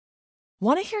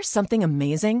Want to hear something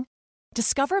amazing?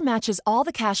 Discover matches all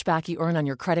the cash back you earn on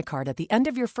your credit card at the end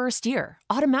of your first year,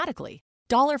 automatically,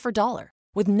 dollar for dollar,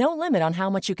 with no limit on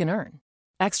how much you can earn.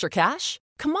 Extra cash?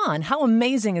 Come on, how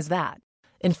amazing is that?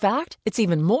 In fact, it's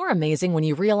even more amazing when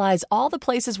you realize all the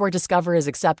places where Discover is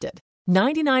accepted.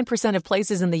 99% of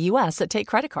places in the U.S. that take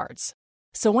credit cards.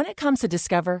 So when it comes to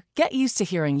Discover, get used to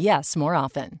hearing yes more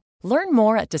often. Learn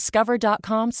more at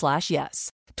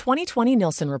discover.com/yes. 2020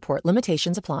 Nielsen Report.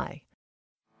 Limitations apply.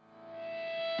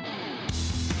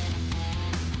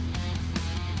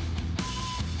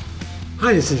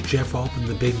 Hi, this is Jeff Altman,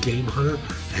 the Big Game Hunter,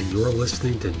 and you're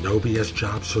listening to No BS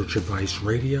Job Search Advice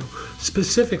Radio,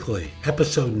 specifically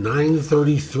episode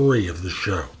 933 of the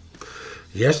show.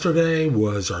 Yesterday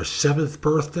was our 7th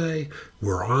birthday.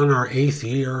 We're on our 8th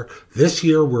year. This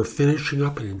year, we're finishing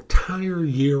up an entire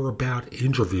year about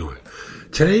interviewing.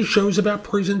 Today's show is about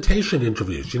presentation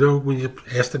interviews. You know, when you're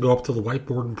asked to go up to the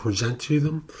whiteboard and present to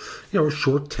them, a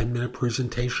short 10-minute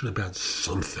presentation about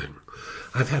something.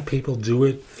 I've had people do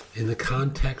it in the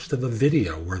context of a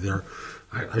video where they're,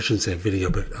 I shouldn't say a video,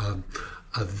 but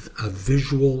a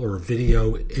visual or a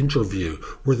video interview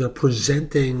where they're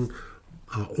presenting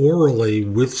orally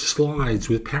with slides,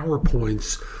 with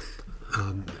PowerPoints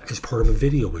as part of a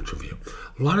video interview.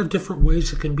 A lot of different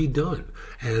ways it can be done.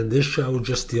 And this show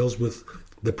just deals with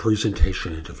the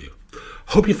presentation interview.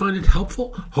 Hope you find it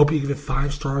helpful. Hope you give it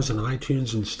 5 stars on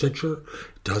iTunes and Stitcher.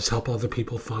 It does help other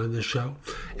people find the show.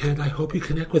 And I hope you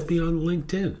connect with me on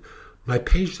LinkedIn. My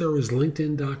page there is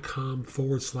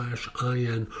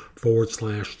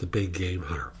linkedin.com/IN/The Big Game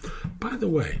Hunter. By the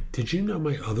way, did you know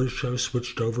my other show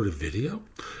switched over to video?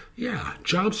 Yeah,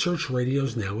 Job Search Radio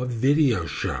is now a video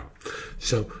show.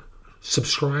 So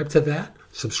subscribe to that.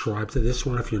 Subscribe to this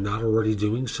one if you're not already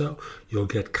doing so. You'll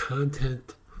get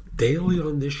content daily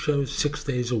on this show, 6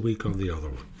 days a week on the other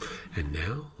one. And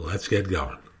now, let's get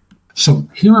going. So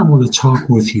here I want to talk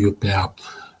with you about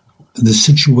the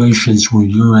situations where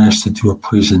you're asked to do a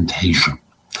presentation.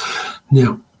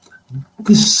 Now,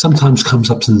 this sometimes comes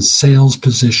up in sales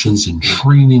positions, in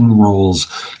training roles,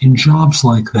 in jobs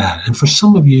like that. And for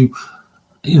some of you,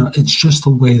 it's just the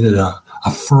way that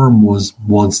a firm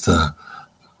wants to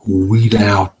weed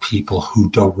out people who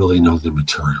don't really know the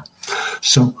material.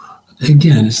 So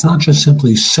again, it's not just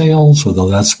simply sales, although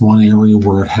that's one area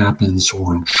where it happens,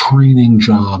 or in training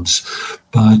jobs,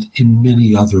 but in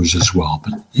many others as well.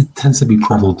 But it tends to be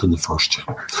prevalent in the first two.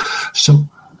 So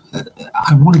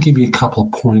I want to give you a couple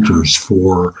of pointers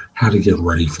for how to get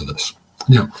ready for this.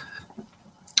 Now,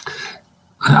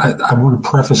 I want to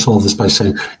preface all this by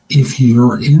saying, if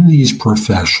you're in these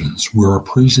professions where a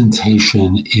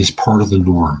presentation is part of the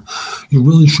norm, you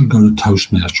really should go to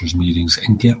Toastmasters meetings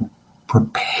and get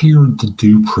prepared to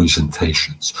do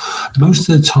presentations. Most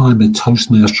of the time at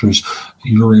Toastmasters,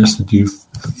 you're asked to do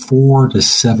 4 to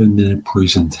 7 minute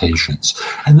presentations.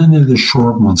 And then there are the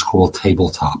short ones called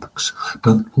table topics.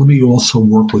 But let me also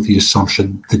work with the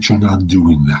assumption that you're not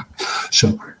doing that.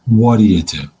 So what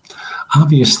do?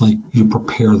 Obviously, you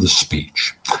prepare the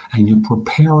speech, and you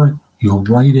prepare it, you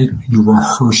write it, you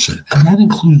rehearse it. And that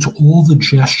includes all the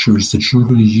gestures that you're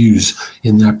going to use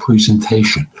in that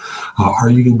presentation. Are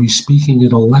you going to be speaking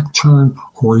at a lectern,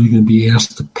 or are you going to be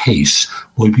asked to pace?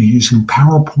 Will you be using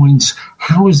PowerPoints?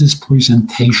 How is this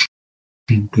presentation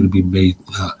going to be made?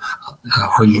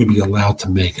 Are you going to be allowed to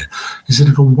make it? Is it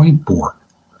at a whiteboard?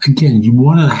 Again, you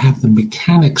want to have the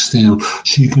mechanics down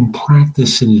so you can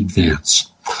practice in advance.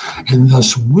 And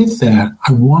thus, with that,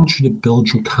 I want you to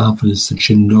build your confidence that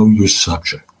you know your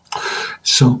subject.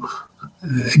 So,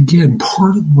 again,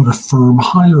 part of what a firm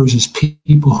hires is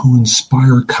people who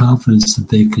inspire confidence that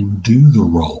they can do the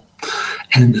role.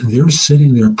 And they're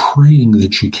sitting there praying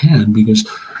that you can, because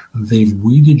they've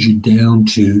weeded you down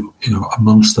to,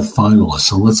 amongst the finalists.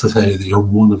 And let's say that you're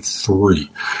one of 3.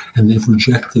 And they've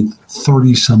rejected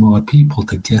 30 some odd people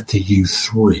to get to you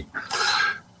 3.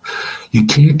 You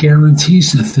can't guarantee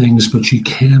some things, but you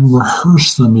can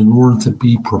rehearse them in order to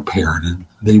be prepared, and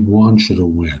they want you to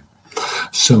win.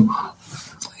 So,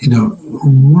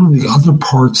 one of the other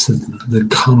parts that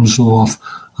comes off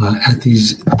at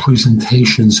these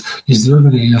presentations is they're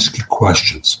going to ask you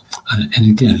questions. And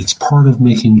again, it's part of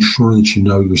making sure that you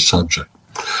know your subject.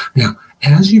 Now,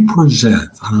 as you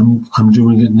present, and I'm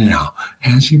doing it now,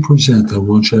 as you present, I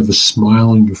want you to have a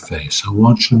smile on your face. I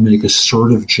want you to make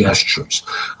assertive gestures.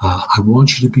 I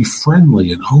want you to be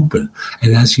friendly and open.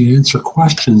 And as you answer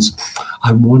questions,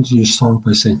 I want you to start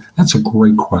by saying, that's a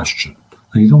great question.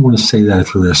 Now, you don't want to say that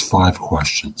if you're asked 5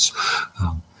 questions.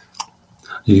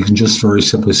 You can just very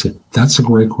simply say, that's a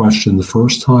great question the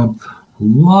first time.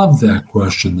 Love that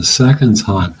question. The second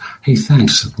time, hey,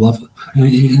 thanks, love it.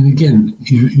 And again,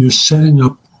 you're setting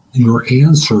up your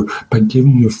answer by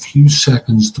giving you a few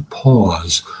seconds to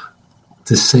pause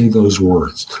to say those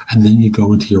words. And then you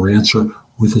go into your answer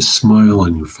with a smile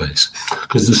on your face.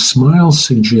 Because the smile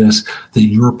suggests that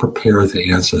you're prepared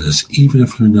to answer this, even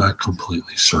if you're not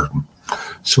completely certain.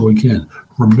 So again,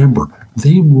 remember,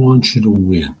 they want you to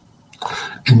win.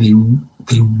 And they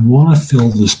want to fill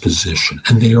this position.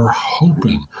 And they are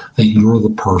hoping that you're the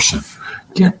person.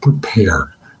 Get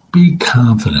prepared. Be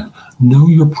confident. Know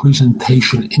your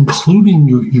presentation, including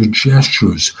your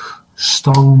gestures,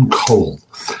 stone cold.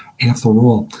 After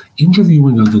all,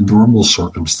 interviewing under normal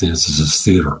circumstances is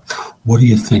theater. What do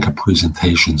you think a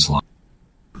presentation's like?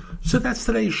 So that's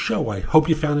today's show. I hope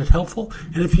you found it helpful.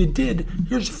 And if you did,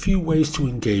 here's a few ways to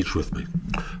engage with me.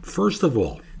 First of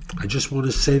all, I just want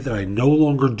to say that I no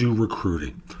longer do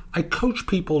recruiting. I coach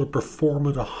people to perform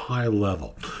at a high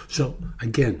level. So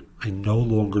again, I no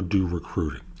longer do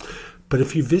recruiting. But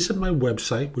if you visit my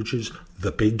website, which is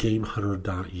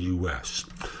thebiggamehunter.us,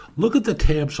 look at the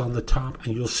tabs on the top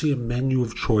and you'll see a menu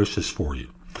of choices for you.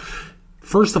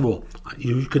 First of all,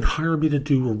 you can hire me to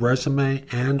do a resume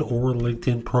and or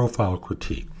LinkedIn profile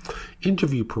critique,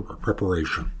 interview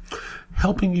preparation,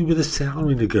 helping you with a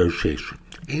salary negotiation,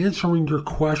 answering your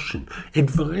question,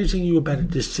 advising you about a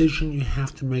decision you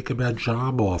have to make about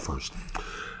job offers.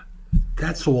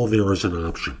 That's all there is an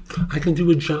option. I can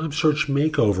do a job search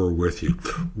makeover with you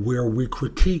where we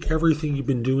critique everything you've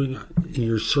been doing in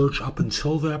your search up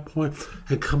until that point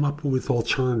and come up with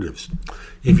alternatives.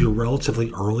 If you're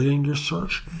relatively early in your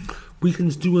search, we can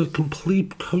do a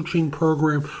complete coaching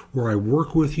program where I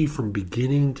work with you from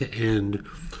beginning to end.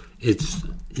 It's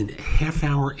in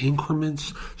half-hour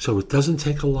increments, so it doesn't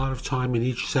take a lot of time in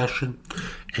each session,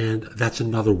 and that's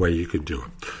another way you can do it.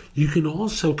 You can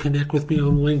also connect with me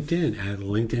on LinkedIn at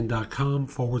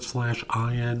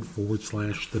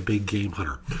linkedin.com/IN/The Big Game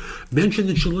Hunter. Mention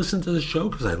that you listen to the show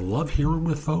because I love hearing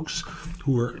with folks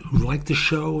who like the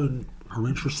show and are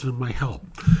interested in my help.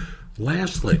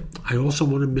 Lastly, I also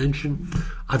want to mention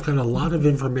I've got a lot of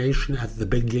information at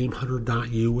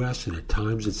thebiggamehunter.us, and at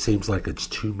times it seems like it's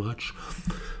too much.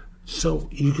 So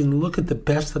you can look at the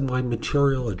best of my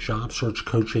material at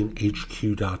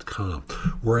JobSearchCoachingHQ.com,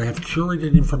 where I have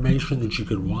curated information that you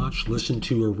can watch, listen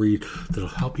to, or read that'll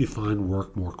help you find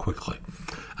work more quickly.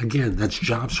 Again, that's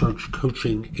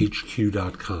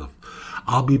JobSearchCoachingHQ.com.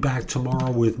 I'll be back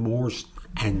tomorrow with more,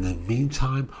 and in the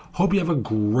meantime, hope you have a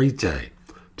great day.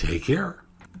 Take care.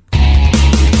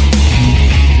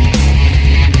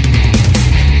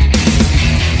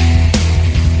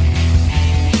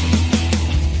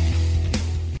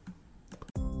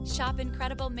 Shop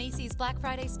incredible Macy's Black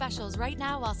Friday specials right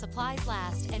now while supplies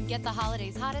last and get the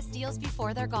holidays' hottest deals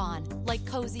before they're gone. Like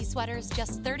cozy sweaters,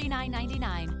 just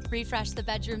 $39.99. Refresh the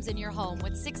bedrooms in your home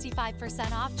with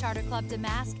 65% off Charter Club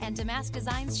Damask and Damask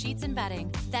Designs sheets and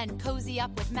bedding. Then cozy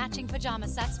up with matching pajama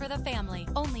sets for the family,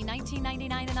 only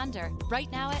 $19.99 and under.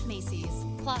 Right now at Macy's.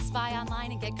 Plus, buy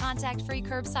online and get contact-free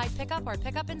curbside pickup or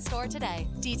pickup in store today.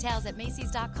 Details at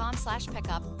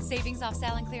Macys.com/pickup. Savings off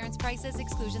sale and clearance prices.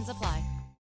 Exclusions apply.